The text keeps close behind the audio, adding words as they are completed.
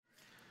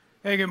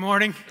Hey, good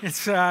morning.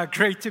 It's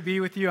great to be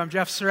with you. I'm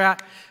Jeff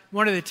Surratt,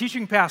 one of the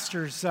teaching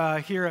pastors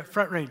here at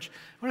Front Range.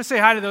 I want to say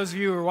hi to those of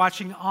you who are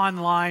watching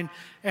online,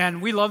 and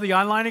we love the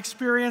online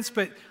experience,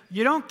 but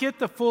you don't get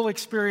the full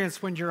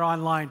experience when you're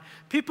online.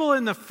 People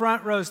in the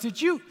front rows, did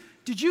you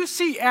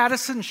see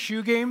Addison's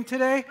shoe game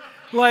today?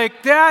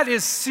 Like, that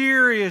is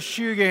serious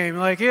shoe game.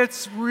 Like,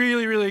 it's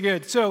really, really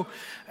good. So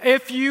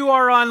if you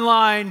are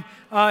online,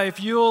 if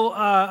you'll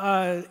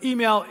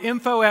email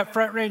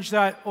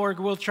info@frontrange.org,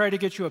 we'll try to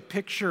get you a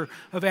picture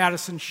of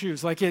Addison's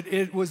shoes. Like,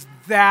 it was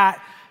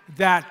that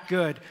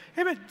good.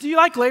 Hey, but do you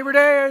like Labor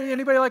Day?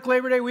 Anybody like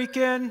Labor Day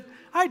weekend?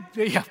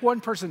 Yeah,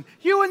 one person.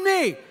 You and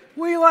me.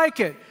 We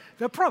like it.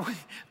 The problem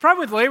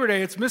with Labor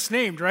Day, it's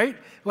misnamed, right?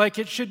 Like,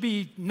 it should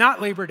be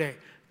not Labor Day,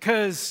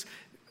 because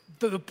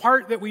the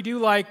part that we do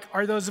like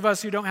are those of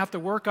us who don't have to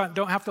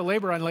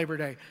labor on Labor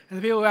Day. And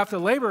the people who have to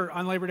labor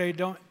on Labor Day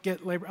don't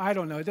get labor. I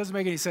don't know. It doesn't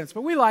make any sense.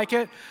 But we like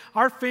it.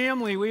 Our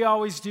family, we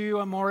always do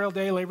Memorial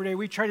Day, Labor Day.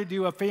 We try to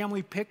do a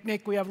family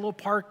picnic. We have a little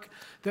park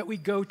that we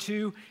go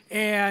to.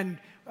 And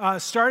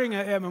starting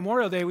at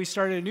Memorial Day, we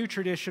started a new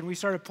tradition. We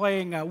started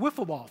playing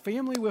wiffle ball,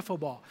 family wiffle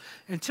ball.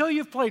 Until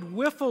you've played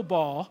wiffle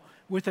ball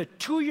with a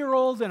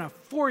 2-year-old and a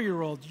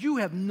 4-year-old, you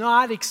have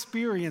not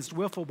experienced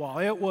wiffle ball.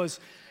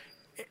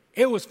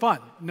 It was fun.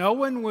 No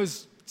one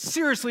was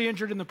seriously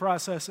injured in the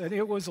process, and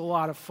it was a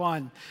lot of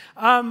fun.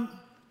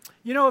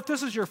 If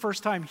this is your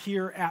first time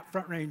here at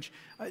Front Range,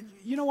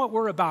 you know what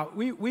we're about.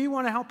 We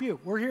want to help you.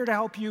 We're here to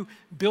help you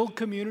build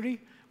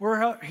community.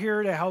 We're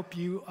here to help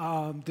you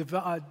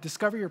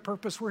discover your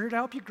purpose. We're here to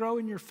help you grow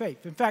in your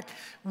faith. In fact,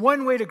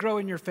 one way to grow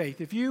in your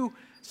faith,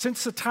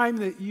 since the time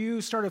that you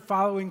started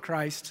following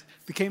Christ,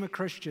 became a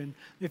Christian,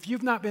 if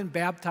you've not been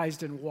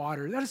baptized in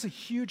water, that is a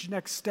huge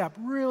next step.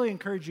 Really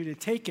encourage you to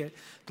take it.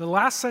 The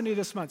last Sunday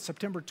this month,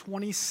 September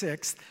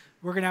 26th,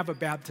 we're going to have a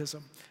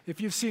baptism.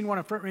 If you've seen one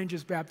of Front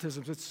Range's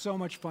baptisms, it's so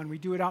much fun. We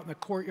do it out in the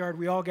courtyard.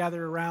 We all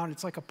gather around.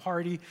 It's like a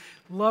party.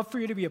 Love for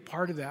you to be a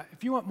part of that.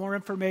 If you want more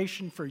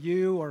information for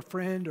you or a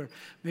friend, or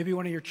maybe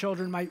one of your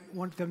children might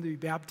want them to be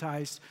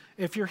baptized,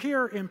 if you're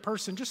here in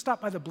person, just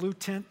stop by the blue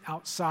tent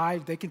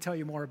outside. They can tell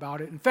you more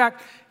about it. In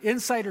fact,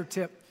 insider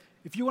tip,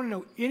 if you want to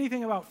know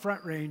anything about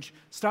Front Range,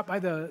 stop by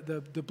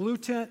the blue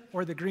tent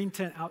or the green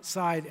tent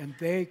outside, and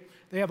they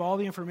have all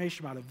the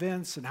information about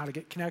events and how to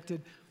get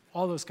connected,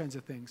 all those kinds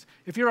of things.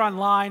 If you're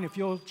online, if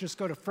you'll just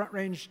go to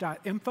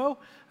frontrange.info,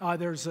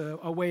 there's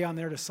a way on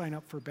there to sign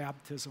up for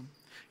baptism.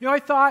 I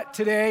thought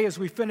today, as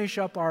we finish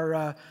up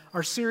our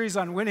series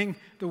on winning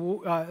the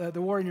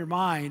war in your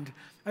mind,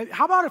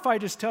 how about if I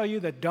just tell you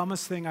the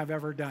dumbest thing I've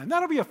ever done?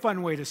 That'll be a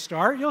fun way to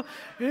start.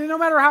 No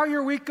matter how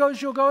your week goes,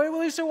 you'll go, well,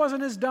 at least it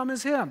wasn't as dumb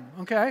as him,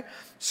 okay?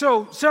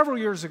 So many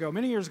years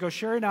ago,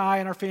 Sherry and I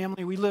and our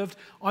family, we lived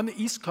on the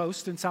East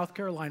Coast in South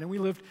Carolina. We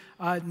lived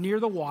near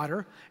the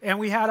water, and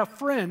we had a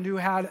friend who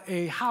had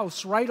a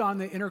house right on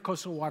the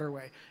Intercoastal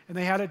Waterway, and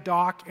they had a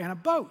dock and a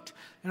boat.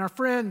 And our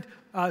friend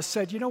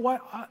said, you know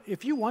what,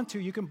 if you want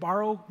to, you can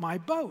borrow my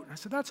boat. And I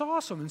said, that's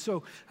awesome. And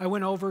so I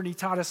went over and he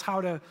taught us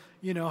how to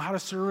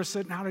service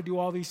it and how to do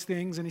all these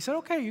things. And he said,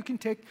 okay, you can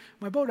take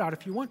my boat out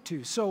if you want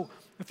to. So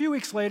a few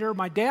weeks later,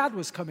 my dad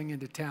was coming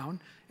into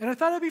town, and I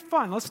thought it'd be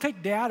fun. Let's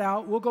take Dad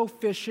out. We'll go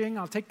fishing.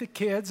 I'll take the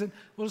kids, and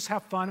we'll just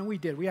have fun. And we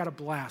did. We had a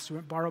blast. We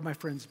went and borrowed my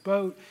friend's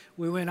boat.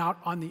 We went out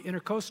on the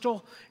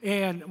Intercoastal,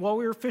 and while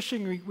we were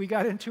fishing, we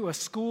got into a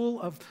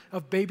school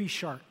of baby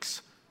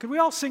sharks. Could we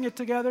all sing it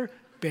together?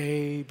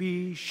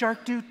 Baby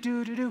shark,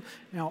 do-do-do-do.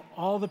 Now,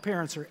 all the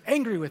parents are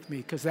angry with me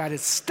because that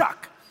is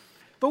stuck.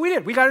 But we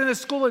did. We got into the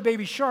school of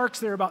baby sharks.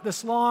 They were about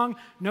this long.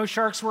 No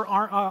sharks were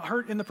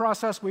hurt in the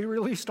process. We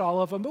released all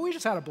of them, but we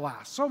just had a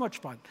blast. So much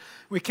fun.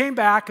 We came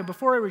back, and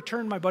before I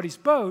returned my buddy's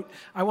boat,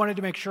 I wanted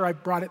to make sure I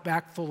brought it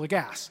back full of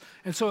gas.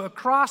 And so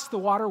across the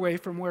waterway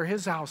from where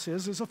his house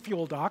is a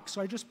fuel dock.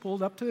 So I just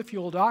pulled up to the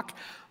fuel dock,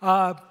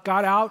 got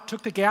out,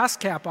 took the gas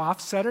cap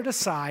off, set it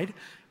aside.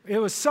 It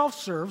was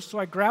self-serve, so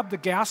I grabbed the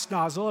gas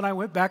nozzle, and I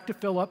went back to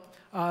fill up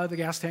the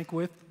gas tank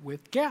with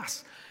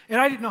gas. And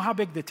I didn't know how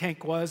big the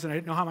tank was, and I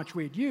didn't know how much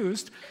we had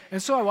used.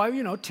 And so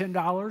 $10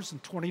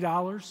 and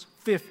 $20,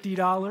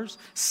 $50,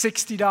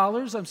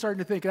 $60. I'm starting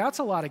to think, that's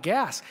a lot of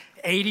gas.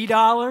 $80,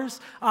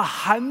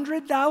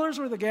 $100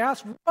 worth of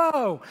gas?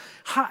 Whoa.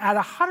 At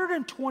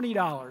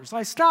 $120,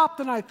 I stopped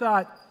and I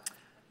thought,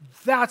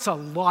 that's a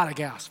lot of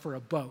gas for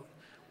a boat.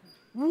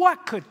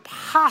 What could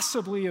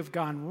possibly have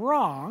gone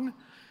wrong?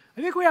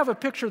 I think we have a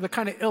picture that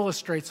kind of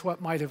illustrates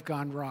what might have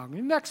gone wrong.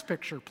 Next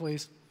picture,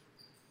 please.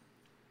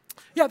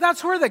 Yeah,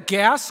 that's where the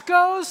gas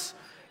goes.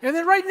 And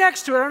then right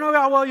next to it, I don't know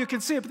how well you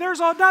can see it, but there's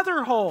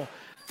another hole.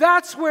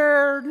 That's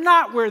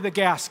not where the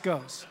gas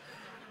goes.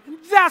 And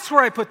that's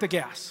where I put the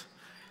gas.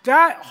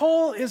 That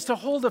hole is to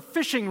hold a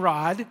fishing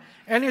rod,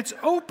 and it's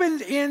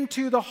opened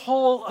into the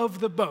hull of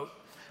the boat.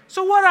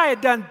 So what I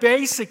had done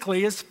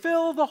basically is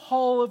fill the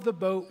hull of the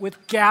boat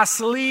with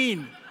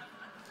gasoline.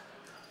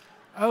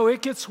 Oh,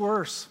 it gets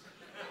worse.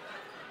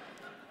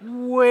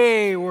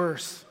 Way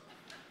worse.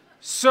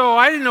 So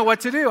I didn't know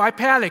what to do. I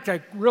panicked.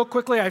 Real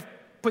quickly, I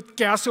put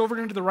gas over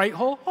into the right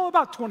hole? Oh,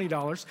 about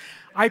 $20.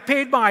 I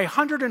paid my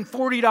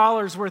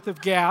 $140 worth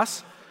of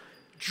gas,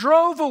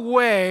 drove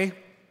away.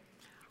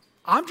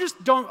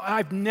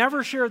 I've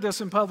never shared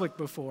this in public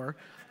before.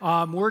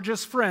 We're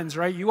just friends,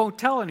 right? You won't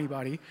tell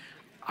anybody.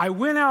 I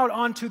went out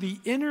onto the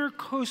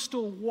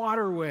intercoastal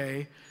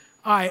waterway.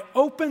 I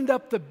opened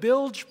up the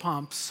bilge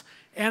pumps,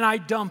 and I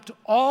dumped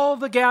all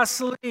the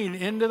gasoline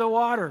into the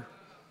water.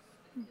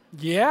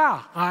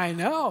 Yeah, I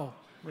know,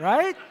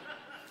 right?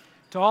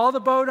 To all the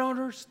boat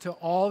owners, to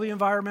all the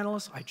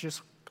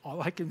environmentalists,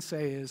 all I can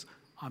say is,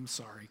 I'm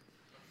sorry.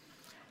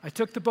 I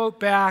took the boat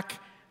back,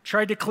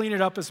 tried to clean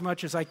it up as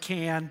much as I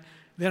can.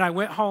 Then I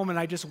went home and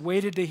I just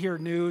waited to hear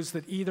news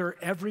that either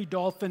every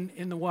dolphin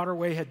in the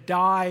waterway had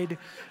died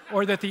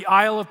or that the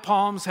Isle of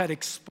Palms had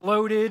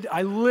exploded.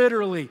 I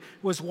literally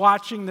was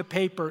watching the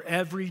paper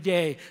every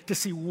day to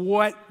see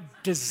what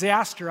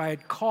disaster I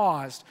had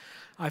caused.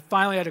 I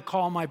finally had to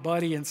call my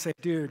buddy and say,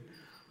 dude,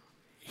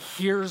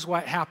 here's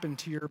what happened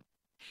to your...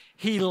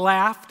 He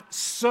laughed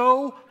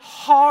so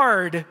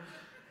hard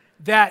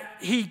that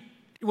he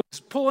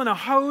was pulling a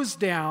hose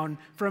down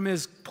from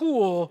his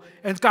pool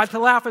and got to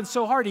laughing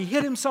so hard he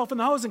hit himself in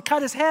the hose and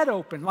cut his head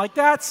open. Like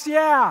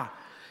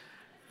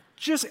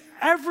just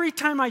every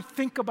time I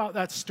think about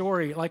that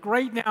story, like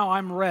right now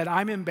I'm red,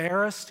 I'm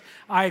embarrassed,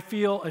 I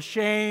feel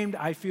ashamed,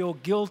 I feel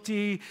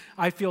guilty,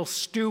 I feel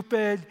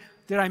stupid.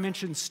 Did I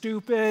mention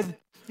stupid?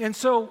 And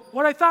so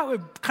what I thought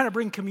would kind of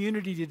bring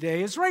community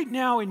today is right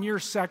now in your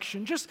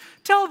section, just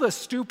tell the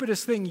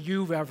stupidest thing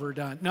you've ever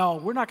done. No,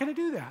 we're not going to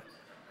do that.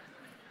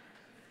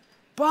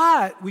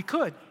 But we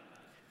could.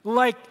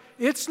 Like,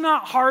 it's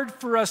not hard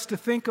for us to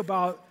think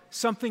about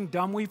something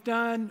dumb we've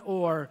done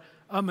or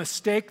a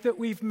mistake that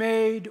we've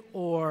made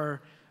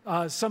or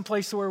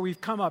someplace where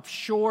we've come up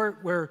short,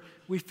 where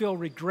we feel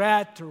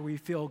regret or we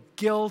feel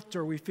guilt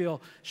or we feel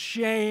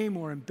shame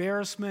or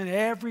embarrassment.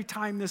 Every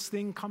time this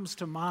thing comes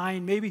to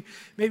mind, maybe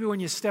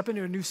when you step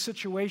into a new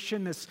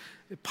situation, it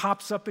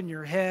pops up in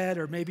your head,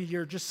 or maybe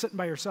you're just sitting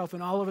by yourself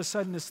and all of a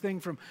sudden this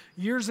thing from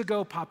years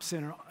ago pops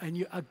in, and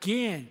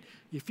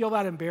you feel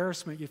that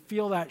embarrassment, you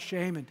feel that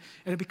shame, and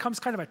it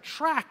becomes kind of a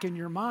track in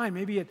your mind.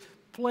 Maybe it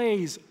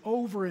plays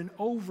over and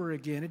over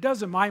again. It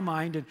does in my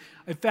mind, and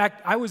in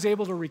fact, I was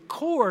able to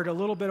record a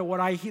little bit of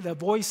what the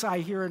voice I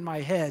hear in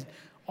my head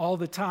all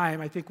the time.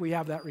 I think we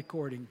have that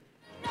recording.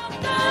 You're no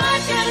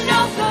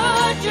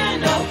good, you're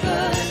no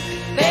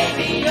good,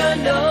 baby, you're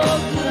no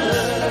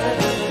good.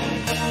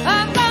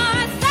 I'm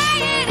gonna say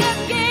it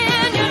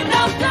again, you're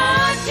no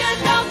good, you're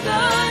no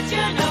good,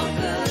 you're no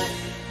good,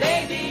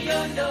 baby,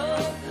 you're no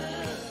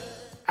good.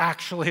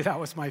 Actually, that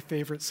was my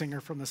favorite singer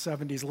from the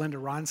 70s, Linda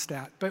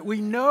Ronstadt. But we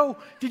know,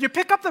 did you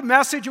pick up the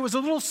message? It was a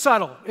little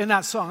subtle in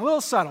that song, a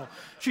little subtle.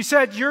 She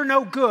said, you're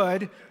no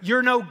good,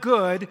 you're no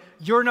good,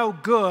 you're no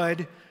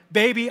good.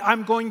 Baby,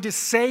 I'm going to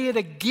say it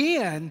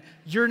again.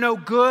 You're no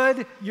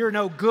good, you're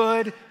no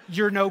good,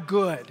 you're no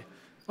good.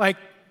 Like,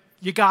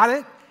 you got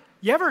it?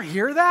 You ever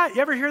hear that?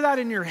 You ever hear that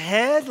in your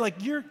head? Like,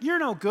 you're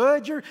no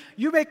good.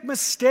 You make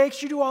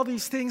mistakes. You do all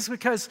these things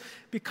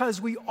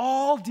because we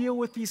all deal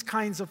with these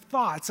kinds of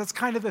thoughts. That's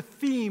kind of the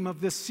theme of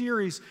this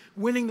series,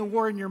 Winning the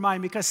War in Your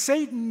Mind, because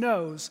Satan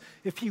knows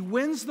if he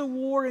wins the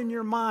war in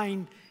your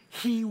mind,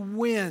 he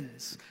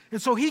wins.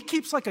 And so he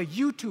keeps like a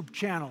YouTube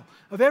channel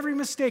of every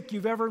mistake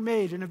you've ever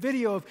made, and a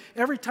video of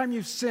every time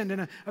you've sinned,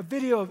 and a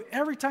video of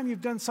every time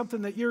you've done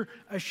something that you're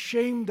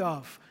ashamed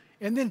of.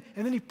 And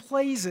then he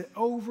plays it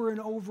over and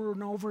over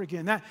and over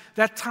again.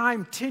 That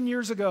time 10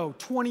 years ago,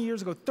 20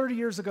 years ago, 30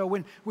 years ago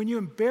when you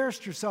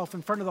embarrassed yourself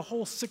in front of the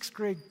whole 6th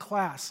grade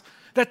class.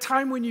 That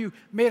time when you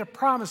made a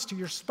promise to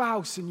your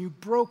spouse and you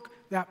broke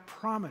that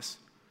promise.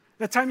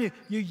 That time you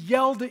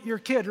yelled at your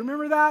kid.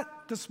 Remember that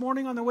this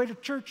morning on the way to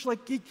church?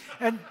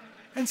 And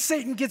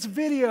Satan gets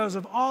videos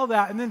of all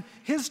that. And then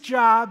his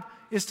job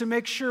is to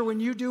make sure when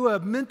you do a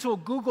mental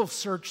Google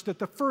search that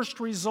the first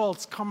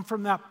results come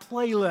from that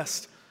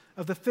playlist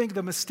of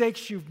the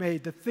mistakes you've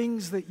made, the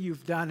things that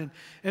you've done.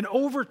 And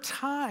over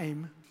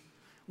time,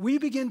 we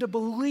begin to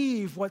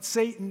believe what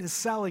Satan is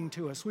selling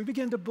to us. We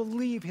begin to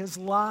believe his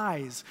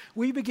lies.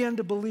 We begin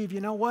to believe,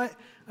 you know what?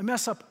 I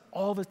mess up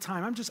all the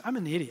time. I'm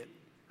an idiot.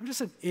 I'm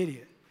just an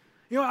idiot.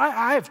 You know,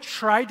 I have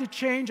tried to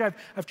change.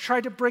 I've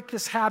tried to break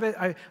this habit.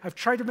 I've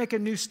tried to make a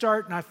new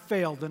start, and I've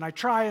failed. And I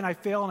try, and I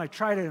fail, and I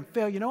try and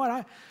fail. You know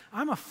what?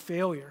 I'm a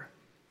failure.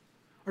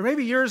 Or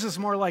maybe yours is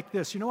more like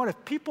this. You know what?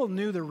 If people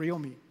knew the real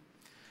me,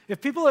 if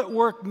people at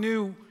work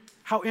knew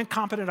how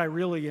incompetent I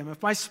really am,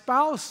 if my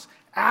spouse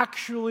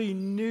actually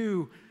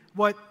knew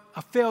what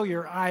a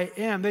failure I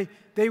am,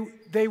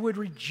 they would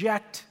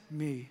reject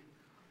me.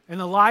 And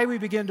the lie we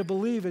begin to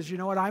believe is, you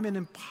know what, I'm an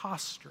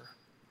imposter.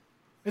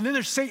 And then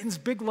there's Satan's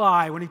big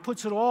lie when he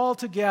puts it all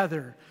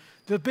together.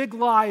 The big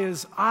lie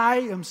is, I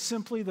am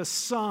simply the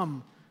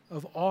sum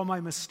of all my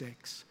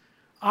mistakes.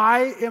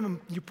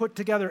 You put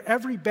together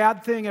every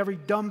bad thing, every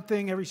dumb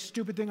thing, every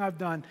stupid thing I've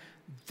done,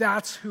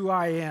 that's who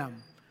I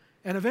am.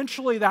 And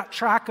eventually that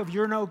track of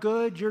you're no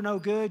good, you're no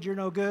good, you're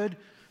no good,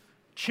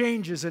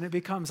 changes and it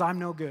becomes I'm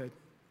no good.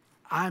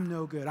 I'm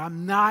no good.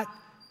 I'm not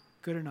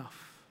good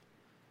enough.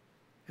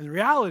 And the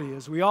reality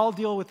is we all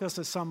deal with this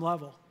at some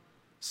level.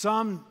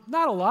 Some,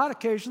 not a lot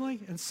occasionally,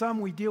 and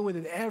some we deal with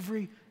it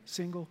every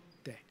single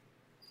day.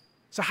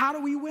 So how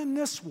do we win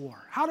this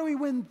war? How do we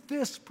win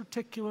this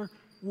particular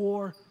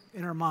war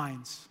in our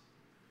minds?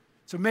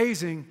 It's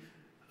amazing.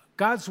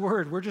 God's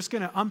word, we're just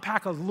going to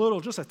unpack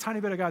just a tiny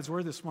bit of God's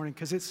word this morning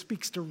because it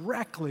speaks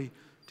directly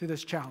to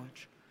this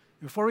challenge.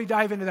 Before we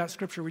dive into that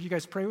scripture, would you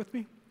guys pray with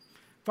me?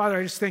 Father,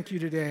 I just thank you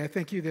today. I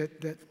thank you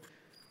that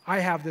I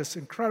have this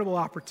incredible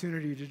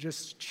opportunity to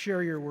just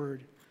share your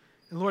word.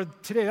 And Lord,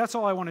 today that's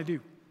all I want to do.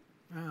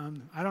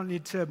 I don't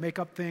need to make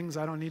up things.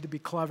 I don't need to be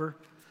clever.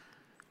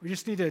 We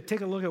just need to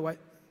take a look at what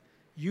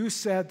you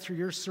said through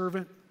your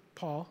servant,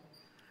 Paul,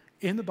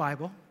 in the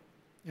Bible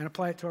and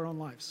apply it to our own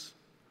lives.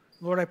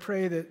 Lord, I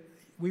pray that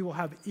we will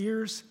have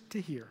ears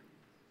to hear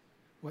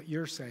what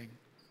you're saying.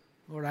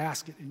 Lord, I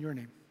ask it in your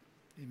name.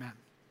 Amen.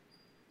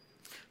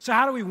 So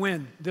how do we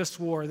win this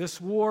war? This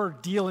war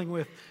dealing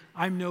with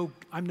I'm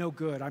no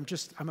good.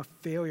 I'm a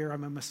failure.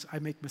 I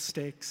make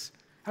mistakes.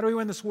 How do we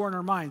win this war in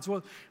our minds?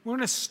 Well, we're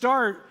going to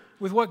start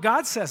with what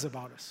God says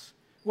about us,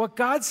 what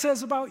God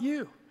says about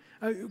you.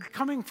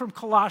 Coming from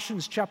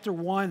Colossians chapter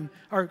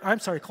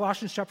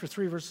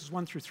 3, verses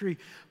 1 through 3,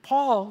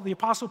 Paul, the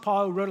Apostle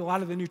Paul, who wrote a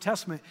lot of the New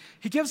Testament,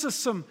 he gives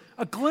us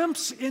a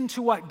glimpse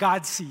into what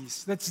God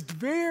sees that's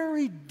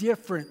very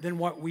different than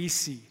what we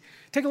see.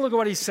 Take a look at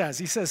what he says.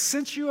 He says,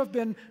 since you have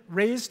been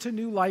raised to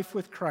new life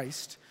with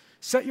Christ,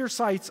 set your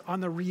sights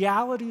on the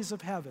realities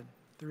of heaven,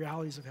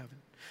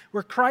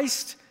 where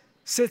Christ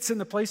sits in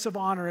the place of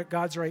honor at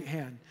God's right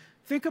hand.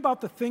 Think about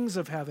the things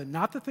of heaven,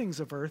 not the things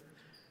of earth.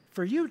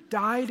 For you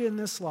died to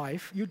this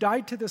life,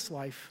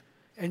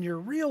 and your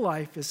real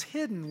life is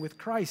hidden with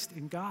Christ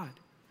in God.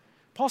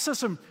 Paul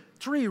says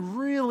three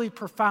really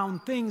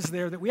profound things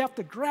there that we have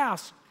to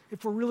grasp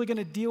if we're really going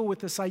to deal with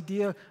this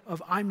idea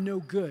of I'm no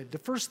good. The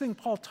first thing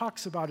Paul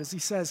talks about is he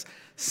says,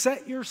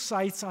 set your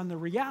sights on the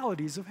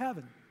realities of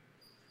heaven,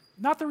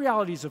 not the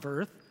realities of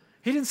earth.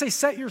 He didn't say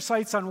set your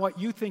sights on what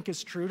you think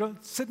is true.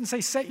 Don't sit and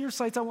say set your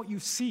sights on what you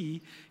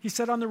see. He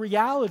said on the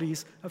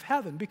realities of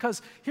heaven.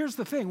 Because here's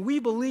the thing. We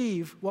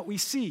believe what we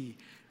see.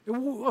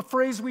 A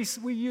phrase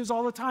we use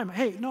all the time.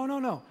 Hey,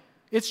 no.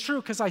 It's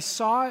true because I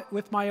saw it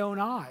with my own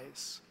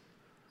eyes.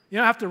 You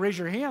don't have to raise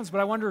your hands,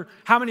 but I wonder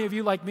how many of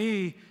you like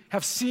me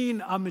have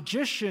seen a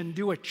magician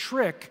do a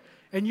trick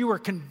and you were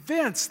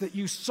convinced that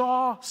you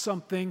saw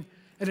something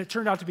and it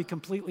turned out to be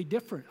completely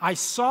different. I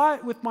saw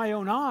it with my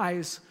own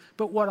eyes,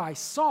 but what I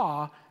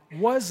saw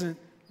wasn't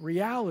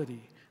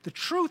reality. The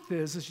truth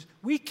is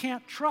we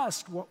can't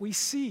trust what we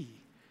see.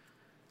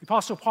 The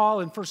Apostle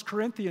Paul in 1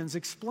 Corinthians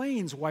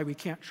explains why we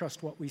can't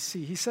trust what we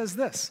see. He says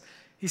this.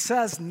 He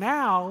says,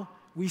 now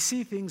we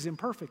see things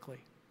imperfectly.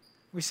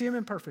 We see them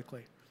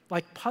imperfectly,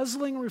 like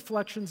puzzling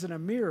reflections in a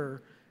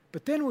mirror,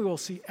 but then we will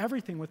see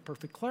everything with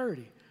perfect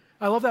clarity.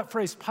 I love that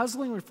phrase,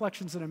 puzzling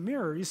reflections in a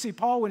mirror. You see,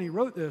 Paul, when he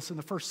wrote this in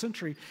the first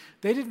century,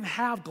 they didn't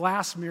have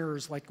glass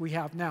mirrors like we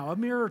have now. A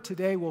mirror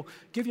today will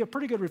give you a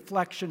pretty good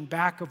reflection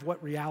back of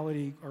what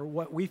reality or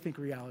what we think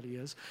reality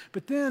is.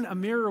 But then a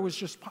mirror was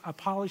just a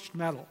polished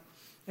metal,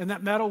 and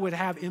that metal would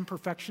have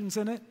imperfections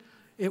in it.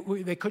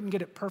 They couldn't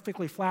get it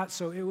perfectly flat,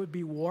 so it would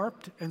be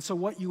warped. And so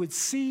what you would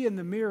see in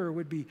the mirror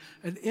would be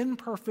an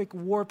imperfect,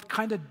 warped,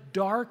 kind of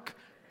dark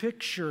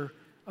picture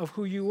of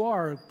who you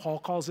are. Paul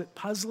calls it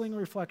puzzling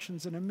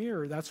reflections in a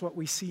mirror. That's what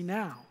we see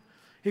now.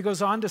 He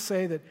goes on to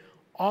say that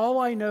all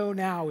I know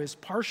now is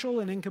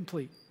partial and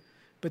incomplete,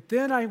 but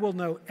then I will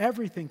know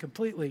everything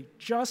completely,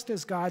 just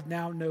as God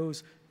now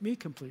knows me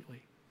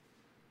completely.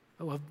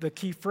 I love the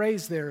key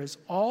phrase there is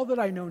all that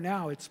I know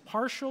now, it's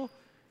partial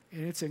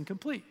and it's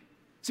incomplete.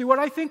 See, what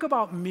I think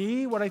about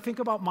me, what I think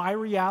about my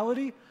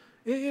reality,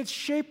 it's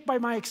shaped by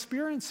my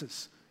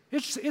experiences.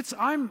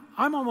 I'm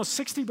almost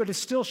 60, but it's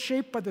still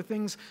shaped by the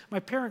things my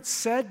parents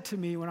said to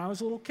me when I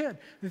was a little kid,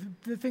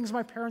 the things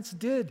my parents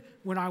did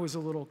when I was a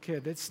little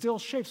kid. It still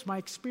shapes my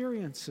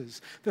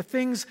experiences. The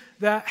things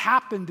that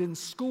happened in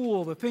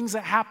school, the things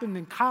that happened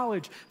in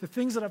college, the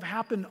things that have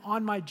happened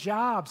on my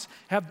jobs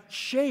have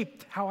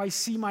shaped how I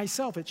see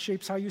myself. It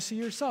shapes how you see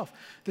yourself.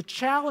 The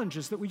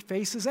challenges that we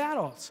face as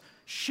adults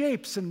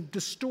shapes and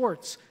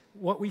distorts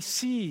what we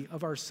see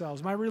of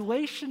ourselves. My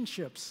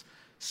relationships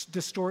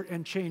distort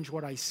and change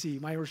what I see.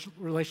 My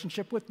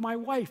relationship with my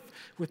wife,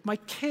 with my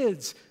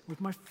kids, with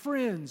my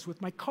friends,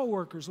 with my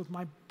coworkers, with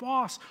my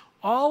boss,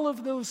 all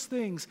of those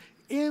things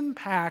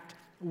impact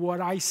what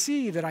I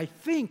see that I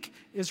think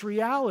is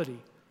reality.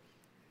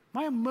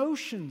 My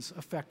emotions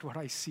affect what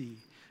I see.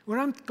 When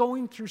I'm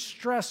going through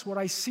stress, what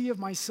I see of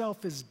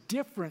myself is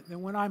different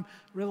than when I'm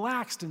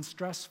relaxed and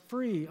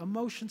stress-free.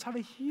 Emotions have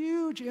a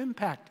huge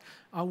impact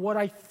on what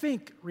I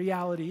think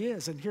reality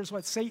is. And here's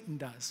what Satan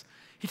does.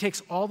 He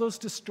takes all those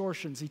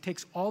distortions, he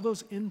takes all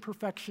those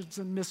imperfections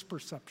and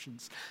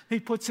misperceptions. He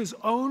puts his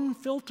own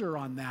filter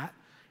on that,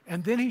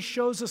 and then he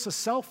shows us a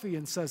selfie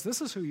and says,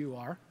 this is who you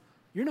are.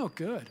 You're no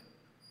good.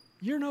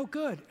 You're no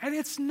good. And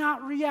it's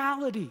not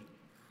reality.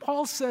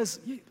 Paul says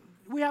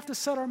we have to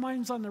set our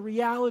minds on the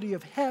reality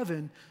of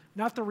heaven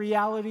not the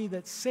reality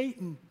that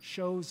Satan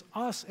shows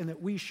us and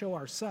that we show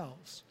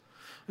ourselves.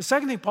 The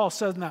second thing Paul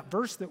said in that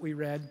verse that we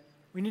read,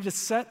 we need to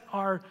set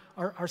our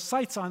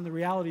sights on the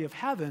reality of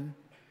heaven.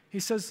 He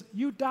says,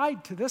 you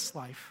died to this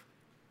life.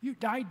 You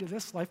died to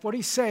this life. What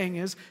he's saying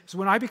is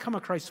when I become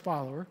a Christ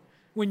follower,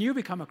 when you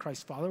become a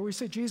Christ follower, we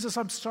say, Jesus,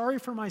 I'm sorry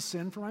for my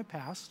sin, for my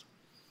past.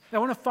 I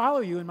want to follow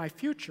you in my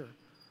future.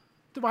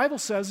 The Bible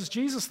says is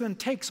Jesus then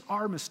takes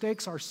our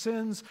mistakes, our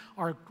sins,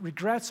 our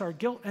regrets, our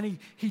guilt, and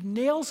he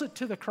nails it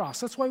to the cross.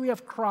 That's why we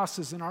have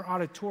crosses in our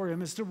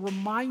auditorium, is to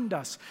remind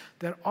us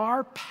that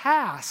our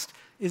past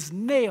is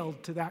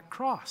nailed to that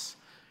cross.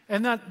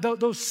 And that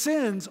those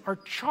sins are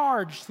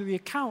charged to the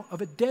account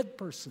of a dead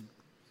person.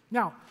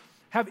 Now,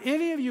 have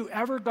any of you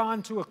ever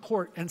gone to a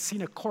court and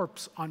seen a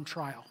corpse on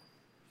trial?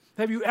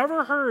 Have you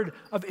ever heard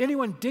of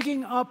anyone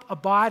digging up a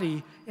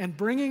body and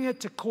bringing it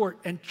to court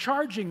and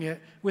charging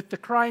it with the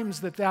crimes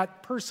that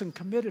that person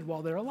committed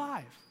while they're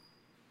alive?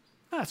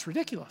 No, that's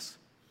ridiculous.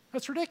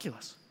 That's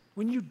ridiculous.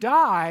 When you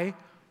die,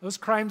 those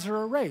crimes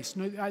are erased.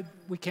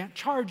 We can't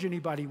charge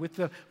anybody with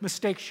the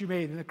mistakes you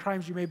made and the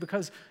crimes you made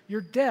because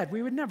you're dead.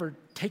 We would never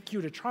take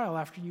you to trial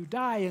after you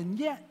die, and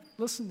yet,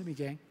 listen to me,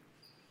 gang,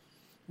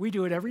 we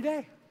do it every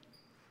day.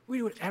 We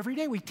do it every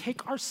day. We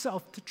take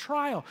ourselves to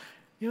trial.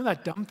 You know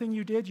that dumb thing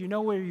you did? You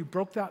know where you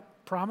broke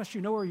that promise?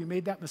 You know where you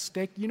made that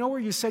mistake? You know where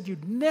you said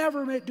you'd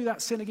never do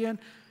that sin again,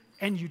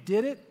 and you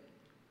did it?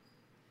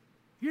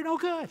 You're no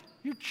good.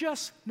 You're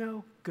just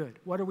no good.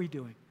 What are we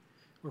doing?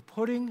 We're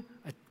putting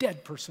a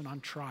dead person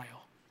on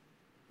trial.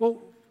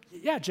 Well,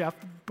 yeah, Jeff,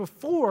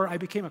 before I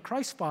became a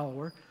Christ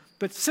follower,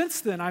 but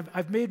since then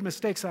I've made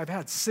mistakes. I've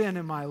had sin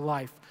in my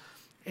life.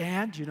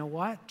 And you know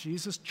what?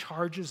 Jesus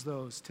charges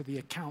those to the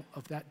account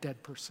of that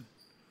dead person.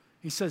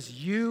 He says,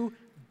 you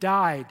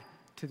died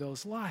to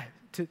those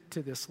to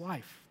this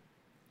life.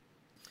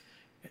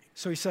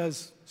 So he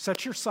says,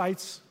 set your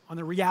sights on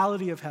the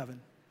reality of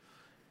heaven.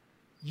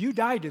 You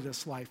died to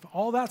this life.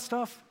 All that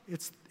stuff,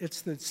 it's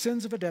the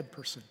sins of a dead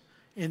person.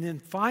 And then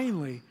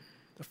finally,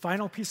 the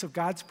final piece of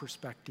God's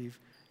perspective,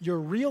 your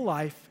real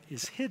life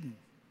is hidden.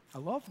 I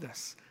love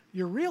this.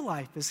 Your real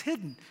life is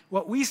hidden.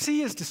 What we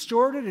see is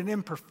distorted and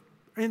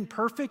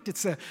imperfect.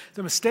 It's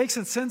the mistakes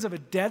and sins of a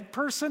dead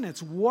person.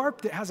 It's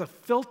warped. It has a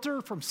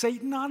filter from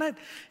Satan on it.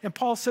 And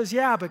Paul says,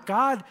 yeah, but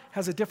God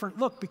has a different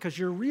look because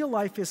your real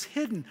life is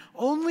hidden.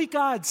 Only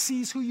God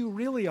sees who you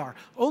really are.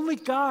 Only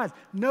God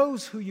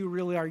knows who you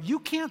really are. You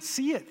can't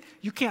see it.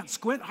 You can't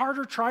squint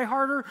harder, try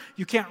harder.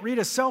 You can't read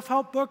a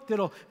self-help book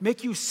that'll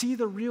make you see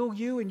the real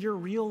you in your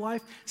real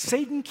life.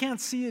 Satan can't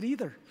see it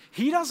either.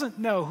 He doesn't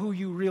know who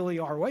you really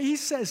are. What he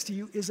says to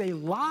you is a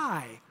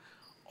lie.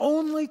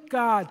 Only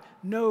God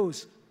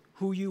knows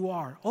who you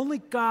are. Only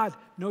God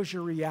knows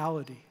your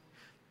reality.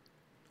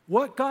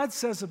 What God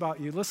says about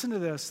you, listen to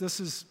this. This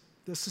is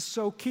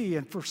so key.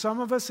 And for some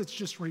of us, it's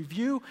just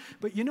review.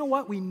 But you know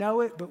what? We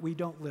know it, but we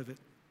don't live it.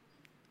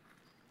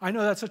 I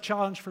know that's a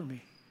challenge for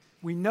me.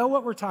 We know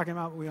what we're talking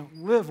about, but we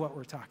don't live what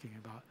we're talking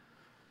about.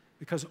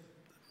 Because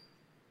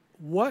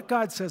what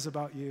God says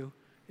about you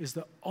is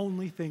the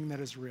only thing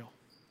that is real.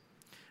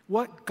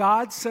 What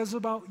God says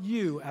about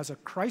you as a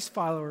Christ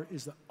follower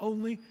is the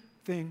only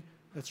thing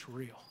that's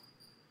real.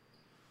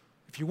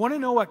 If you want to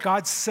know what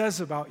God says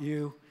about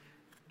you,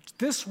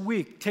 this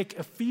week, take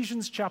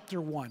Ephesians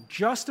chapter 1,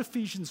 just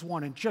Ephesians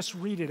 1, and just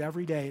read it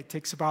every day. It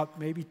takes about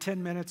maybe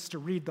 10 minutes to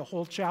read the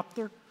whole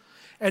chapter.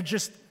 And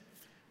just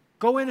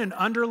go in and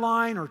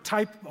underline or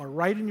type or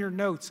write in your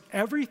notes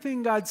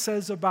everything God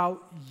says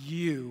about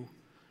you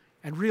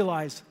and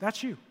realize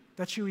that's you.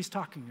 That's you he's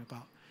talking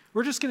about.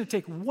 We're just going to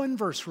take one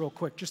verse real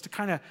quick just to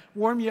kind of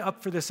warm you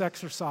up for this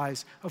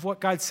exercise of what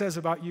God says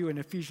about you in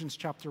Ephesians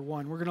chapter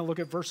 1. We're going to look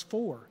at verse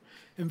 4.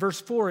 In verse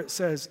 4 it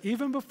says,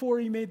 even before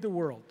he made the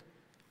world,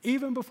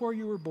 even before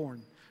you were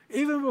born,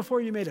 even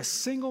before you made a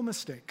single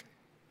mistake,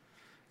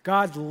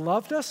 God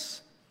loved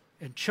us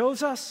and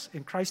chose us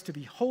in Christ to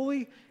be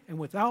holy and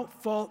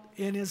without fault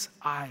in his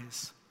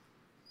eyes.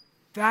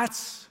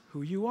 That's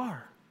who you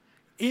are.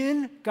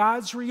 In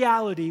God's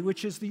reality,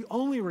 which is the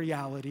only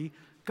reality,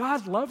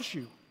 God loves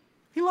you.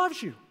 He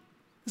loves you.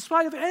 In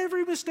spite of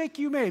every mistake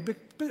you made, but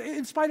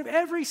in spite of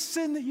every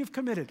sin that you've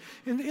committed,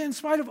 in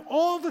spite of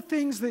all the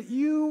things that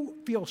you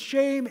feel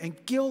shame and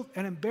guilt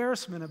and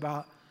embarrassment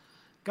about,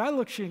 God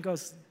looks at you and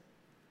goes,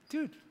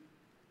 dude,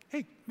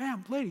 hey,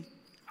 ma'am, lady,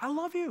 I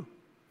love you.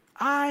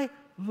 I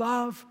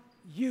love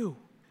you.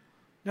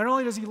 Not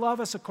only does he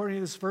love us according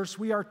to this verse,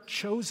 we are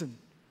chosen.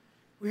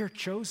 We are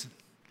chosen.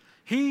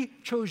 He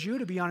chose you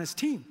to be on his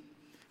team.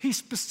 He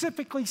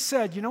specifically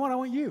said, you know what, I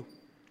want you.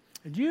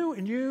 And you,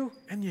 and you,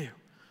 and you.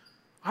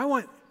 I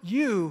want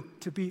you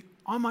to be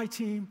on my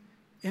team,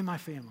 in my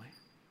family.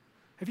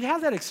 Have you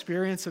had that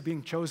experience of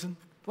being chosen?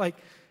 Like,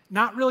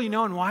 not really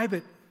knowing why,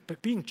 but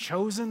being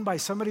chosen by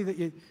somebody that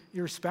you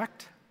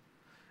respect?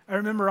 I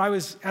remember I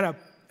was at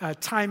a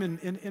time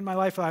in my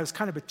life where I was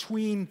kind of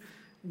between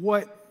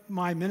what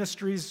my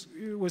ministries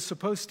was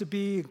supposed to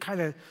be, and kind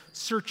of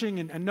searching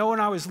and knowing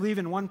I was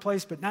leaving one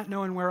place but not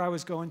knowing where I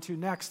was going to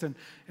next. And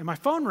my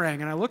phone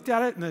rang, and I looked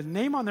at it, and the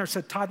name on there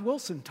said Todd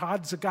Wilson.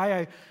 Todd's a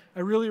guy I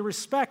really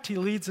respect. He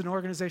leads an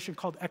organization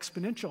called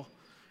Exponential.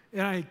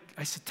 And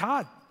I said,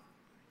 Todd,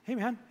 hey,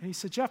 man. And he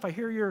said, Jeff, I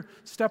hear you're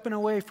stepping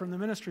away from the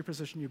ministry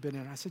position you've been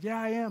in. I said, yeah,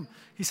 I am.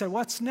 He said,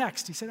 what's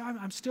next? He said,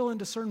 I'm still in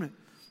discernment,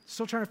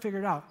 still trying to figure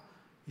it out.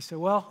 He said,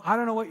 well, I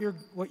don't know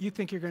what you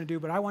think you're going to do,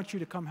 but I want you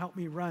to come help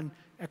me run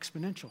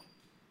Exponential.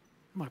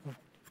 I'm like, well,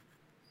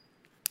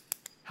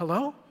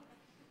 hello?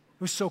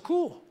 It was so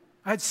cool.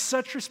 I had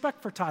such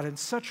respect for Todd and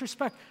such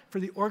respect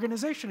for the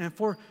organization. And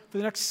for the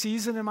next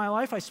season in my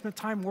life, I spent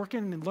time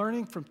working and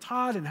learning from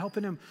Todd and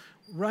helping him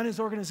run his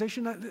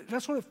organization.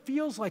 That's what it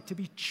feels like to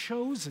be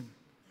chosen.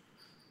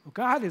 Well,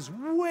 God is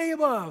way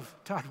above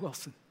Todd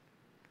Wilson.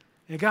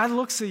 And God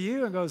looks at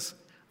you and goes,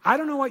 I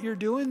don't know what you're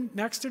doing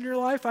next in your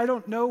life. I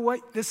don't know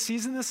what this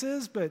season this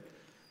is, but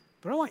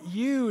I want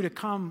you to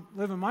come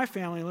live in my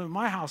family, live in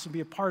my house, and be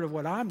a part of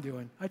what I'm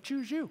doing. I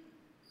choose you.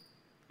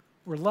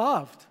 We're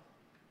loved.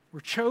 We're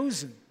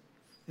chosen.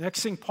 The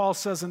next thing Paul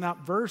says in that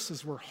verse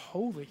is we're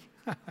holy.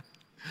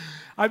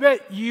 I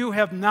bet you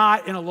have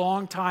not in a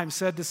long time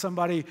said to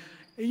somebody,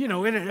 in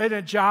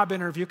a job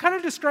interview, kind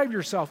of describe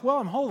yourself. Well,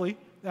 I'm holy.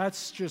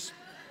 That's just...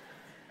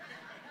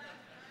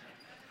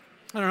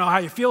 I don't know how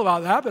you feel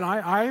about that, but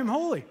I am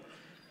holy.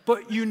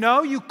 But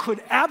you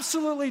could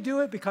absolutely do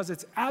it because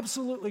it's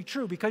absolutely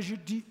true. Because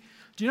do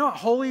you know what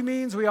holy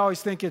means? We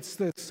always think it's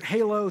this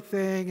halo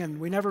thing and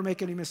we never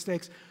make any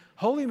mistakes.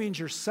 Holy means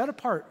you're set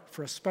apart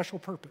for a special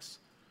purpose.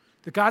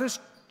 That God has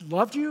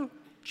loved you,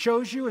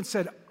 chose you, and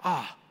said,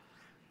 I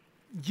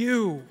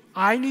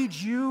need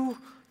you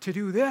to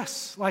do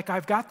this. Like,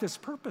 I've got this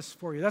purpose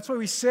for you. That's why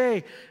we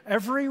say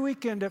every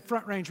weekend at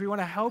Front Range, we want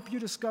to help you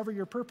discover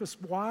your purpose.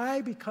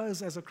 Why?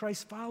 Because as a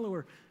Christ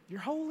follower, you're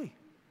holy.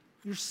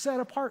 You're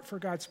set apart for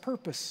God's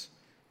purpose.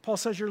 Paul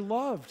says you're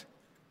loved.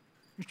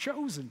 You're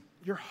chosen.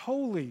 You're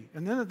holy.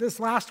 And then this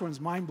last one's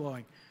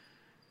mind-blowing.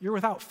 You're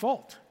without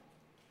fault.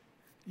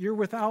 You're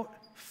without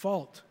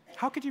fault.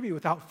 How could you be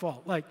without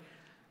fault? Like,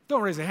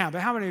 don't raise a hand,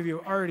 but how many of you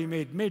already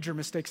made major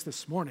mistakes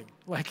this morning?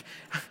 Like...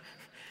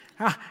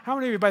 How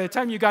many of you, by the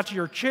time you got to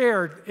your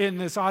chair in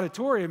this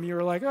auditorium, you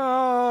were like,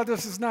 oh,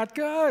 this is not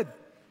good?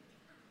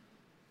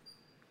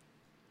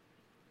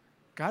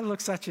 God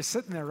looks at you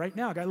sitting there right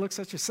now. God looks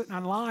at you sitting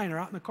online or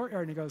out in the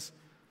courtyard, and he goes,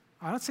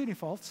 I don't see any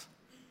faults.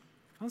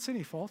 I don't see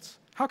any faults.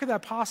 How could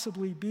that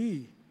possibly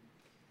be?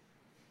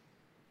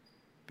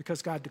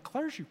 Because God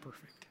declares you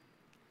perfect.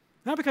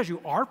 Not because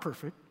you are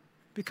perfect,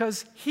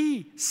 because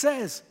he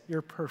says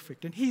you're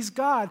perfect. And he's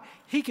God.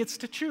 He gets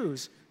to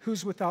choose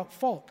who's without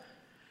fault.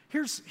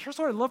 Here's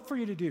what I'd love for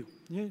you to do,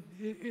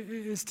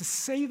 is to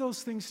say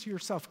those things to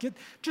yourself.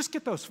 Just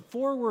get those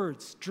 4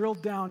 words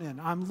drilled down in.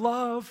 I'm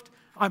loved,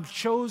 I'm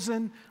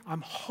chosen,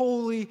 I'm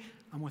holy,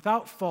 I'm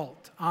without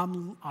fault.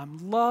 I'm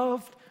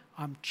loved,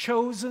 I'm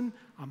chosen,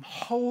 I'm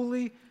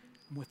holy,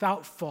 I'm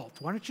without fault.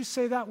 Why don't you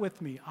say that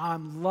with me?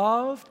 I'm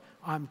loved,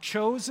 I'm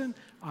chosen,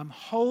 I'm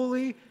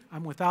holy,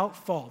 I'm without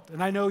fault.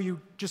 And I know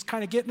you just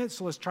kind of getting it,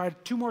 so let's try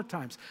it 2 more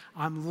times.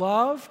 I'm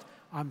loved,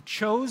 I'm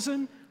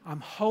chosen,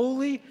 I'm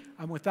holy,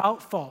 I'm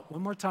without fault.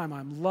 One more time.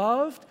 I'm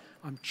loved,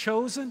 I'm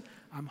chosen,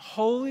 I'm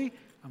holy,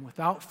 I'm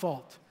without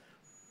fault.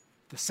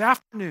 This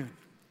afternoon,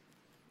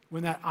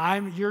 when that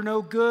you're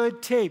no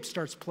good tape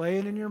starts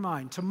playing in your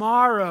mind,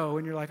 tomorrow,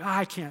 when you're like,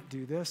 I can't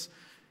do this.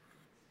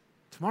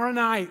 Tomorrow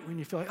night, when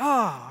you feel like,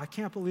 I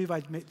can't believe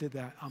I did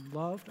that. I'm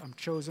loved, I'm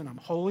chosen, I'm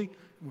holy,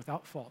 and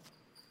without fault.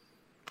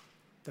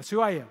 That's who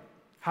I am.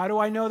 How do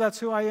I know that's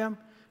who I am?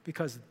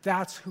 Because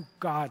that's who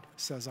God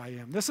says I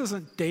am. This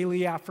isn't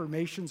daily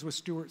affirmations with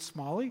Stuart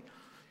Smalley.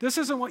 This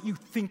isn't what you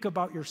think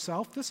about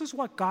yourself. This is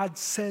what God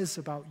says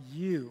about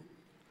you.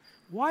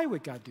 Why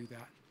would God do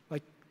that?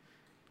 Like,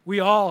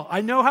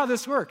 I know how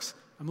this works.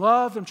 I'm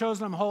loved, I'm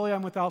chosen, I'm holy,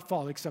 I'm without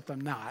fault, except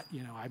I'm not.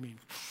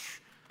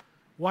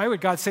 Why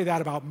would God say that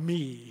about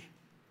me?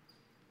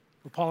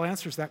 Well, Paul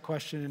answers that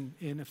question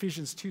in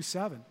Ephesians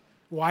 2:7.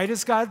 Why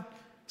does God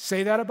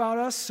say that about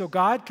us? So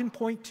God can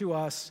point to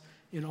us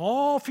in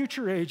all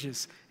future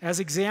ages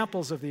as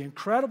examples of the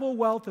incredible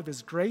wealth of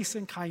his grace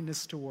and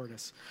kindness toward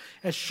us,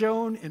 as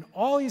shown in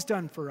all he's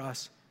done for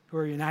us who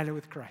are united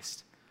with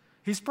Christ.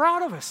 He's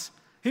proud of us.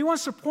 He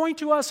wants to point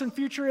to us in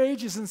future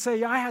ages and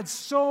say, I'm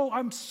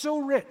so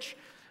rich.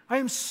 I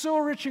am so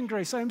rich in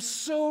grace. I am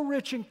so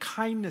rich in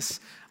kindness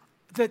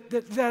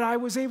that I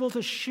was able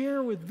to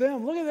share with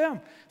them. Look at them.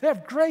 They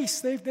have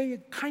grace. They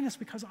have kindness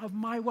because of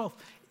my wealth.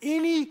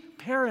 Any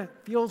parent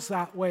feels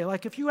that way.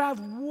 Like if you have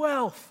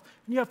wealth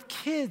and you have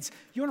kids,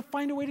 you want to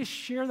find a way to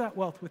share that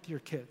wealth with your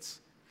kids.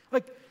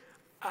 Like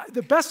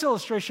the best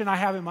illustration I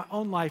have in my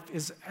own life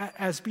is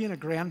as being a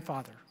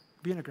grandfather.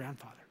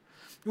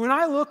 When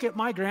I look at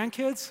my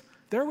grandkids,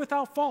 they're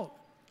without fault.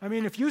 I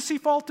mean, if you see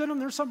fault in them,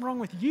 there's something wrong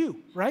with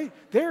you, right?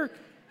 They're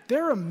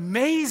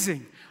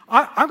amazing.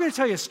 I'm going to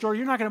tell you a story.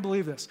 You're not going to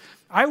believe this.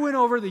 I went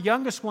over, the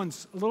youngest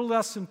one's a little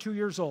less than 2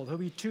 years old. He'll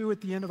be 2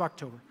 at the end of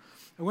October.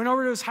 I went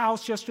over to his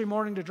house yesterday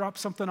morning to drop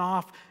something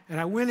off, and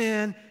I went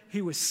in.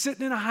 He was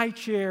sitting in a high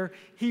chair.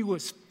 He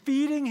was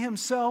feeding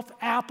himself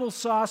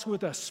applesauce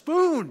with a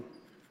spoon.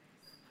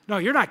 No,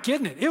 you're not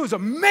getting it. It was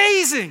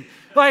amazing.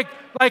 Like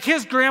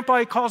his grandpa,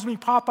 he calls me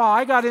Papa.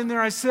 I got in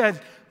there, I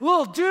said,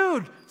 little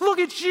dude, look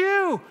at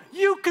you.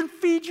 You can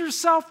feed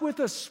yourself with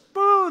a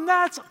spoon.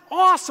 That's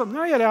awesome.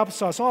 Now he had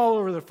applesauce all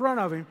over the front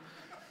of him.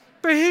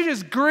 But he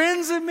just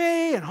grins at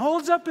me and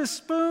holds up his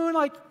spoon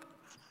like,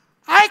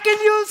 I can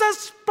use a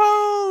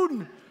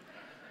spoon.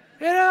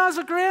 And as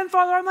a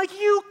grandfather, I'm like,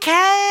 you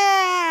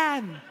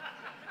can.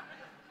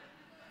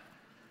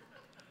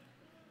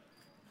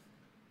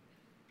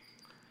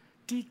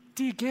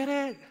 Do you get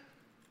it?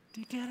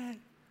 Do you get it?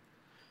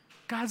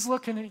 God's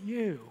looking at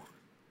you.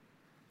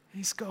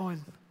 He's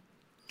going,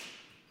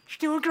 you're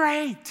doing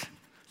great.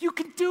 You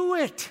can do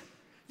it.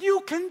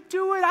 You can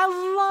do it. I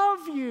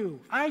love you.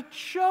 I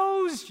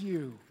chose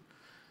you.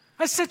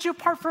 I set you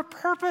apart for a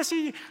purpose.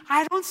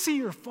 I don't see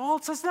your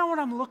faults. That's not what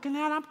I'm looking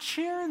at. I'm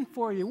cheering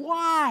for you.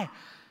 Why?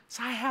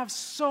 Because I have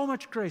so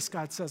much grace,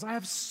 God says. I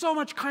have so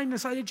much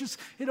kindness.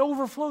 It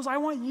overflows. I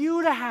want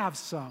you to have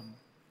some.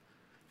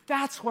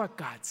 That's what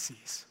God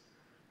sees.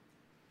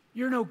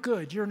 You're no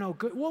good. You're no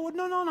good. Well,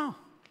 no.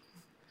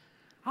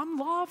 I'm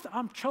loved,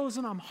 I'm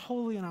chosen, I'm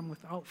holy, and I'm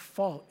without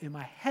fault in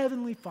my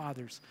heavenly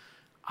Father's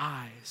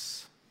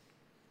eyes.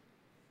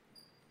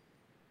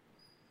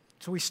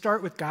 So we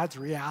start with God's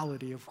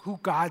reality of who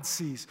God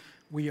sees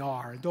we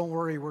are. And don't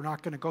worry, we're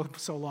not going to go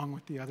so long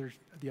with the other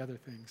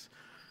things.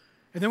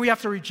 And then we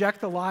have to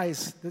reject the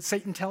lies that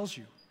Satan tells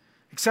you.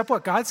 Accept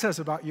what God says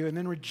about you, and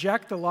then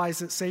reject the lies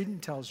that Satan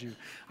tells you.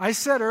 I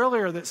said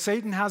earlier that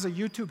Satan has a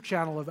YouTube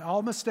channel of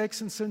all mistakes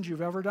and sins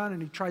you've ever done,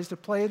 and he tries to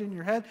play it in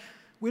your head.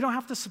 We don't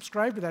have to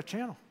subscribe to that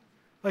channel.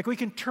 Like, we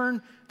can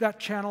turn that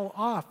channel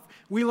off.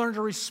 We learn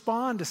to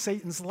respond to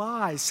Satan's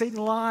lies. Satan's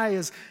lie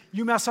is,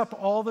 you mess up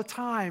all the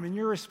time, and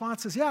your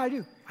response is, yeah, I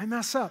do. I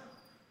mess up.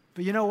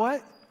 But you know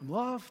what? I'm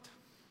loved.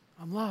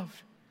 I'm loved.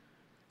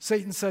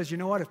 Satan says, you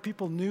know what? If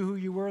people knew who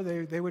you were,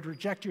 they would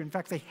reject you. In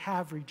fact, they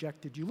have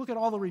rejected you. Look at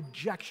all the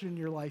rejection in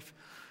your life,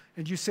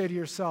 and you say to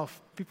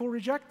yourself, people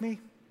reject me.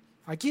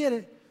 I get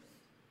it,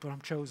 but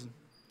I'm chosen.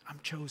 I'm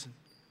chosen.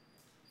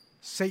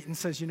 Satan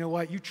says, you know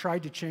what? You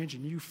tried to change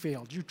and you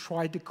failed. You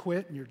tried to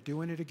quit and you're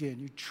doing it again.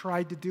 You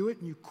tried to do it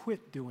and you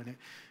quit doing it.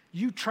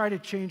 You try to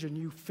change and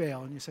you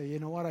fail. And you say, you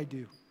know what? I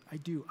do.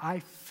 I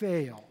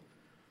fail.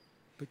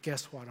 But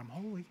guess what? I'm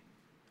holy.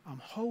 I'm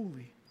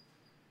holy.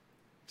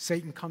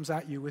 Satan comes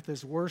at you with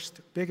his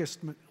worst, biggest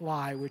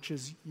lie, which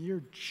is,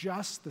 you're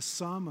just the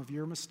sum of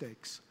your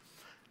mistakes.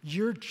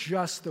 You're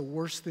just the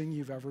worst thing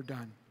you've ever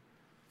done.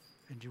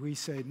 And we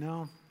say,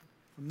 no,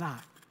 I'm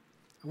not.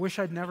 I wish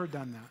I'd never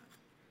done that.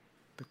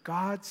 But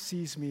God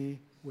sees me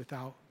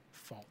without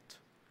fault.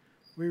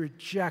 We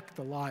reject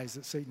the lies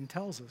that Satan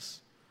tells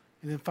us.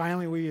 And then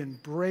finally, we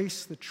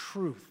embrace the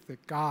truth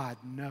that God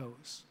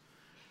knows.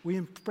 We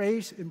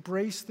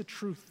embrace the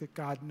truth that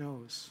God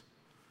knows.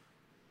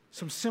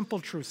 Some simple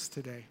truths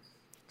today.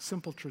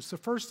 Simple truths. The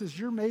first is,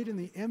 you're made in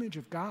the image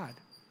of God.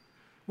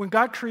 When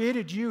God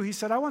created you, he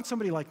said, I want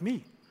somebody like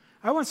me.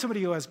 I want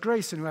somebody who has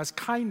grace and who has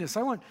kindness.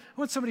 I want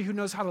somebody who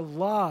knows how to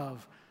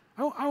love.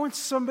 I want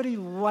somebody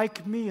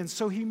like me, and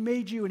so he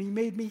made you, and he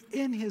made me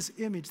in his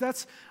image.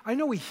 I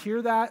know we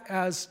hear that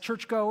as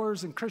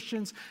churchgoers and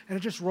Christians, and it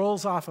just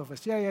rolls off of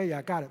us.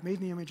 Yeah, got it. Made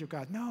in the image of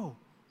God. No,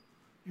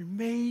 you're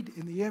made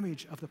in the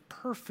image of the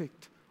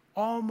perfect,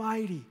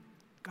 almighty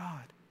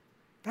God.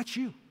 That's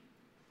you.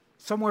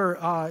 Somewhere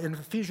in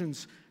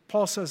Ephesians,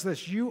 Paul says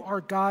this, you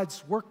are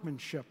God's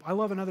workmanship. I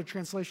love another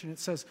translation. It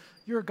says,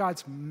 you're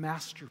God's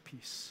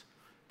masterpiece.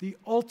 The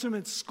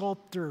ultimate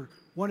sculptor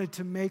wanted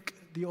to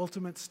make the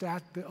ultimate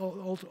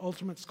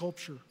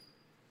sculpture.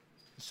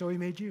 So he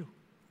made you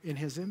in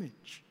his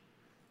image.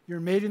 You're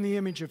made in the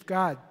image of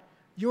God.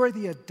 You are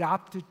the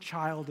adopted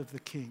child of the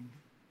King.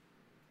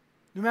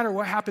 No matter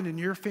what happened in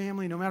your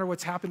family, no matter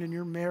what's happened in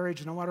your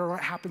marriage, no matter what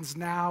happens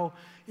now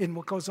in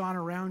what goes on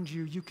around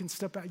you, you can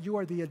step out. You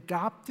are the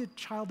adopted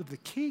child of the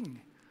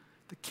King.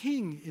 The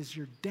King is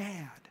your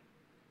dad.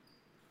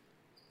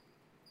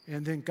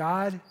 And then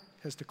God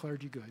has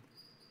declared you good.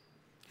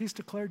 He's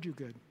declared you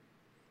good.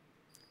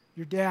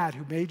 Your dad,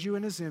 who made you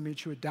in his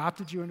image, who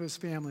adopted you into his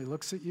family,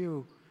 looks at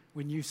you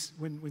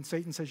when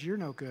Satan says you're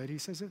no good. He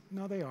says,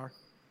 no, they are.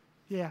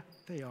 Yeah,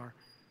 they are.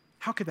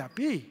 How could that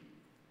be?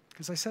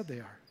 Because I said they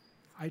are.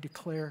 I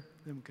declare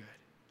them good.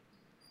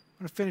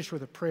 I'm going to finish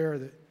with a prayer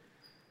that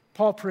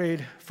Paul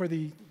prayed for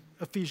the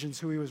Ephesians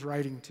who he was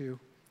writing to.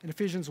 In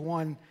Ephesians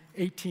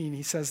 1:18,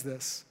 he says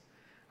this,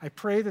 I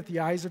pray that the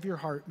eyes of your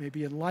heart may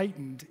be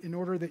enlightened in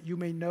order that you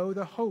may know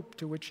the hope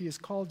to which he has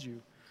called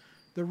you,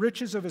 the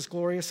riches of his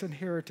glorious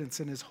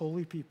inheritance in his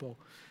holy people,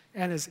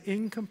 and his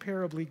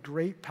incomparably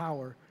great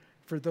power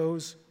for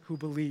those who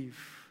believe.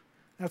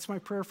 That's my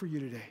prayer for you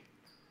today,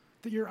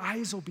 that your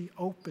eyes will be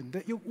open,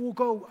 that you will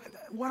go,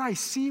 what I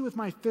see with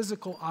my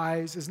physical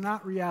eyes is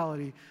not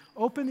reality.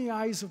 Open the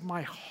eyes of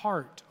my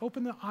heart.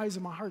 Open the eyes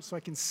of my heart so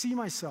I can see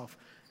myself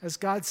as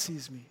God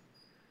sees me.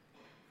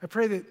 I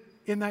pray that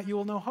in that you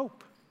will know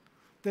hope.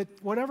 That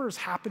whatever has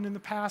happened in the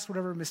past,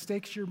 whatever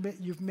mistakes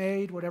you've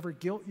made, whatever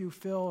guilt you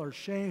feel or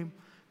shame,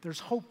 there's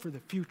hope for the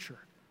future,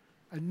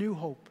 a new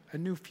hope, a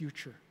new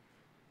future.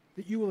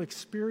 That you will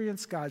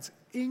experience God's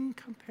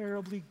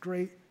incomparably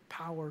great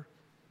power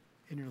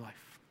in your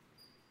life.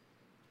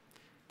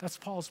 That's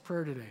Paul's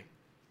prayer today.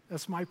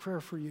 That's my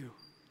prayer for you.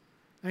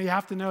 Now you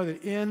have to know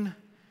that in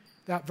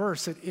that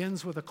verse, it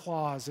ends with a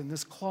clause, and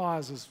this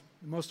clause is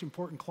the most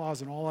important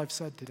clause in all I've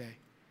said today.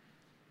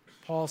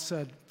 Paul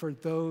said, for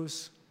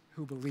those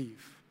who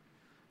believe.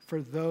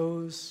 For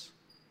those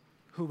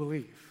who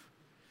believe.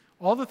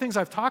 All the things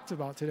I've talked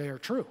about today are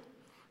true.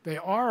 They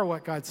are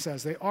what God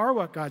says. They are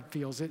what God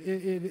feels. It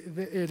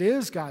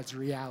is God's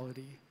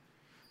reality.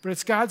 But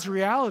it's God's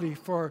reality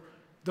for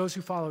those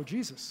who follow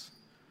Jesus.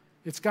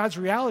 It's God's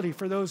reality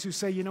for those who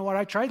say, you know what,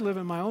 I tried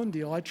living my own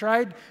deal. I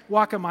tried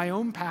walking my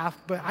own path,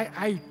 but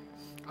I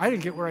didn't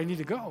get where I need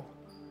to go.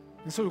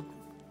 And so,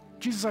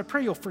 Jesus, I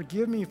pray you'll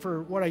forgive me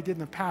for what I did in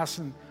the past.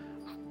 And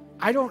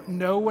I don't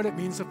know what it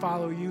means to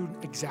follow you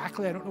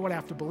exactly. I don't know what I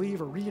have to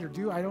believe or read or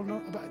do. I don't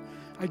know. But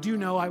I do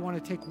know I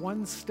want to take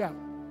one step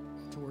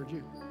toward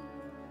you.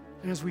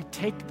 And as we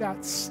take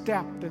that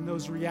step, then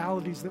those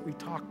realities that we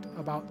talked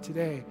about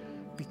today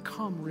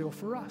become real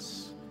for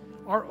us.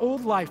 Our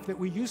old life that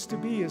we used to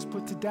be is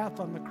put to death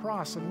on the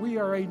cross, and we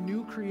are a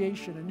new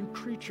creation, a new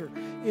creature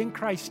in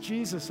Christ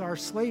Jesus. Our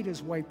slate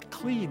is wiped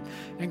clean,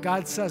 and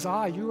God says,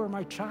 you are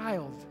my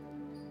child.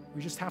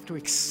 We just have to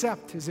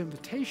accept his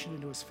invitation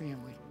into his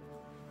family.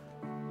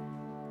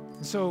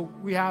 And so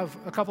we have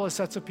a couple of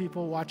sets of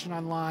people watching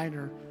online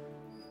or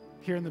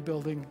here in the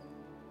building,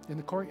 in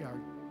the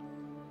courtyard.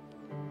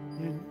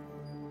 And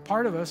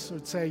part of us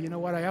would say, you know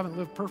what, I haven't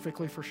lived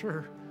perfectly for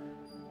sure,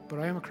 but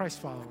I am a Christ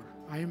follower.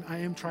 I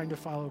am trying to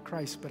follow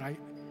Christ, but I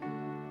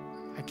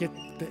get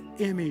the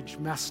image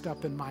messed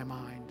up in my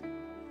mind.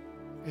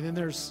 And then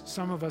there's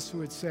some of us who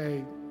would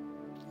say,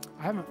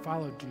 I haven't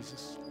followed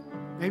Jesus.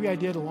 Maybe I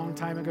did a long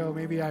time ago.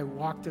 Maybe I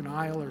walked an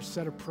aisle or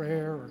said a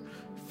prayer or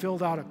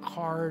filled out a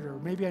card, or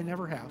maybe I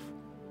never have.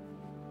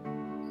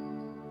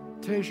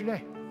 Today's your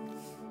day.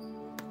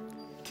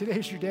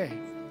 Today's your day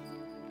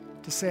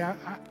to say,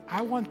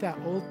 I want that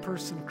old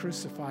person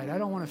crucified. I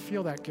don't want to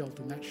feel that guilt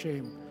and that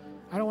shame.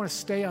 I don't want to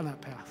stay on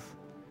that path.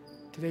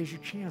 Today's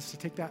your chance to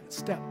take that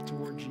step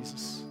toward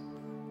Jesus.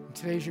 And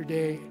today's your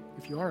day,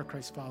 if you are a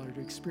Christ follower, to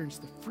experience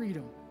the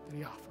freedom that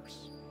he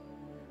offers.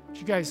 Would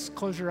you guys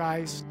close your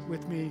eyes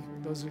with me,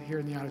 those here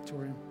in the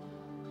auditorium?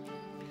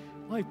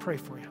 Let me pray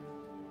for you.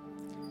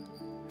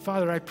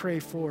 Father, I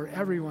pray for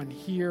everyone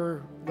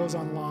here, those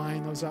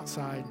online, those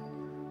outside.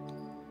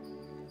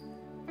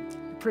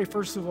 I pray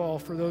first of all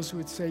for those who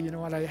would say, you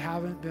know what, I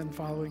haven't been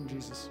following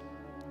Jesus.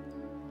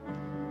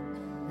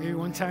 Maybe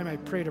one time I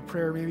prayed a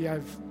prayer, maybe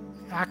I've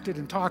acted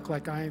and talked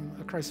like I'm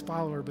a Christ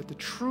follower, but the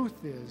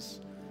truth is,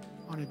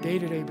 on a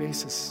day-to-day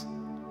basis,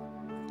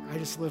 I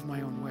just live my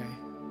own way.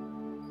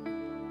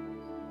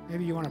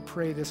 Maybe you want to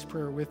pray this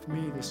prayer with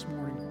me this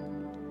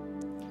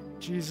morning.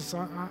 Jesus,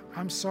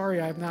 I'm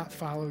sorry I've not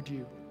followed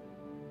you.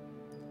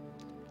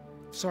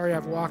 Sorry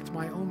I've walked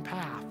my own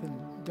path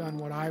and done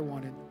what I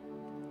wanted.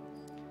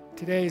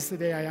 Today is the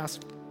day I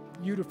ask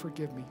you to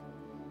forgive me.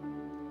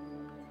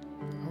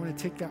 I want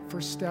to take that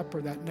first step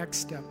or that next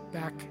step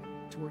back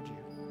toward you.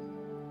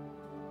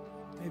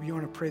 Maybe you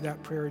want to pray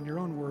that prayer in your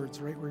own words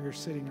right where you're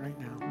sitting right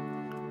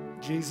now.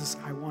 Jesus,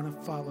 I want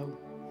to follow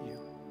you.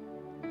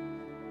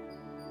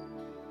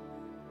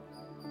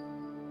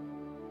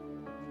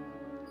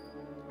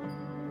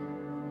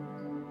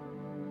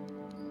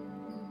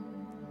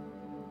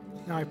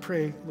 Now I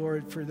pray,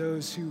 Lord, for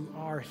those who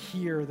are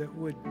here that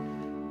would,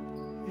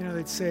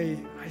 they'd say,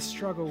 I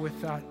struggle with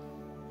that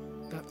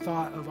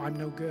thought of I'm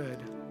no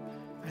good.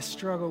 I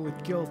struggle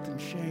with guilt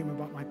and shame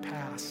about my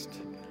past.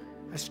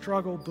 I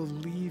struggle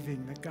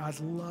believing that God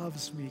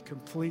loves me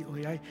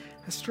completely. I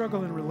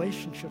struggle in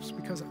relationships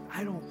because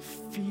I don't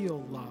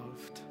feel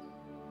loved.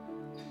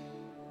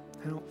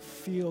 I don't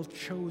feel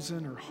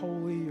chosen or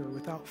holy or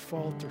without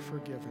fault or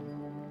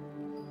forgiven.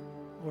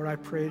 Lord, I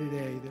pray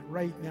today that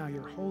right now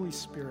your Holy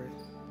Spirit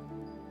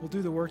will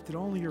do the work that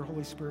only your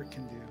Holy Spirit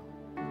can do.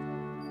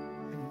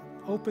 And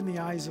open the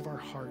eyes of our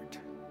heart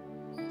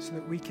so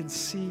that we can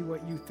see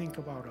what you think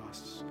about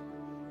us.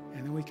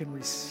 And then we can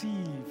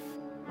receive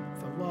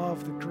the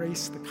love, the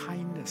grace, the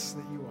kindness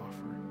that you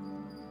offer.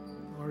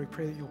 Lord, we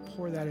pray that you'll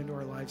pour that into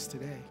our lives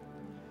today.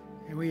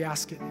 And we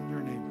ask it in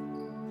your name.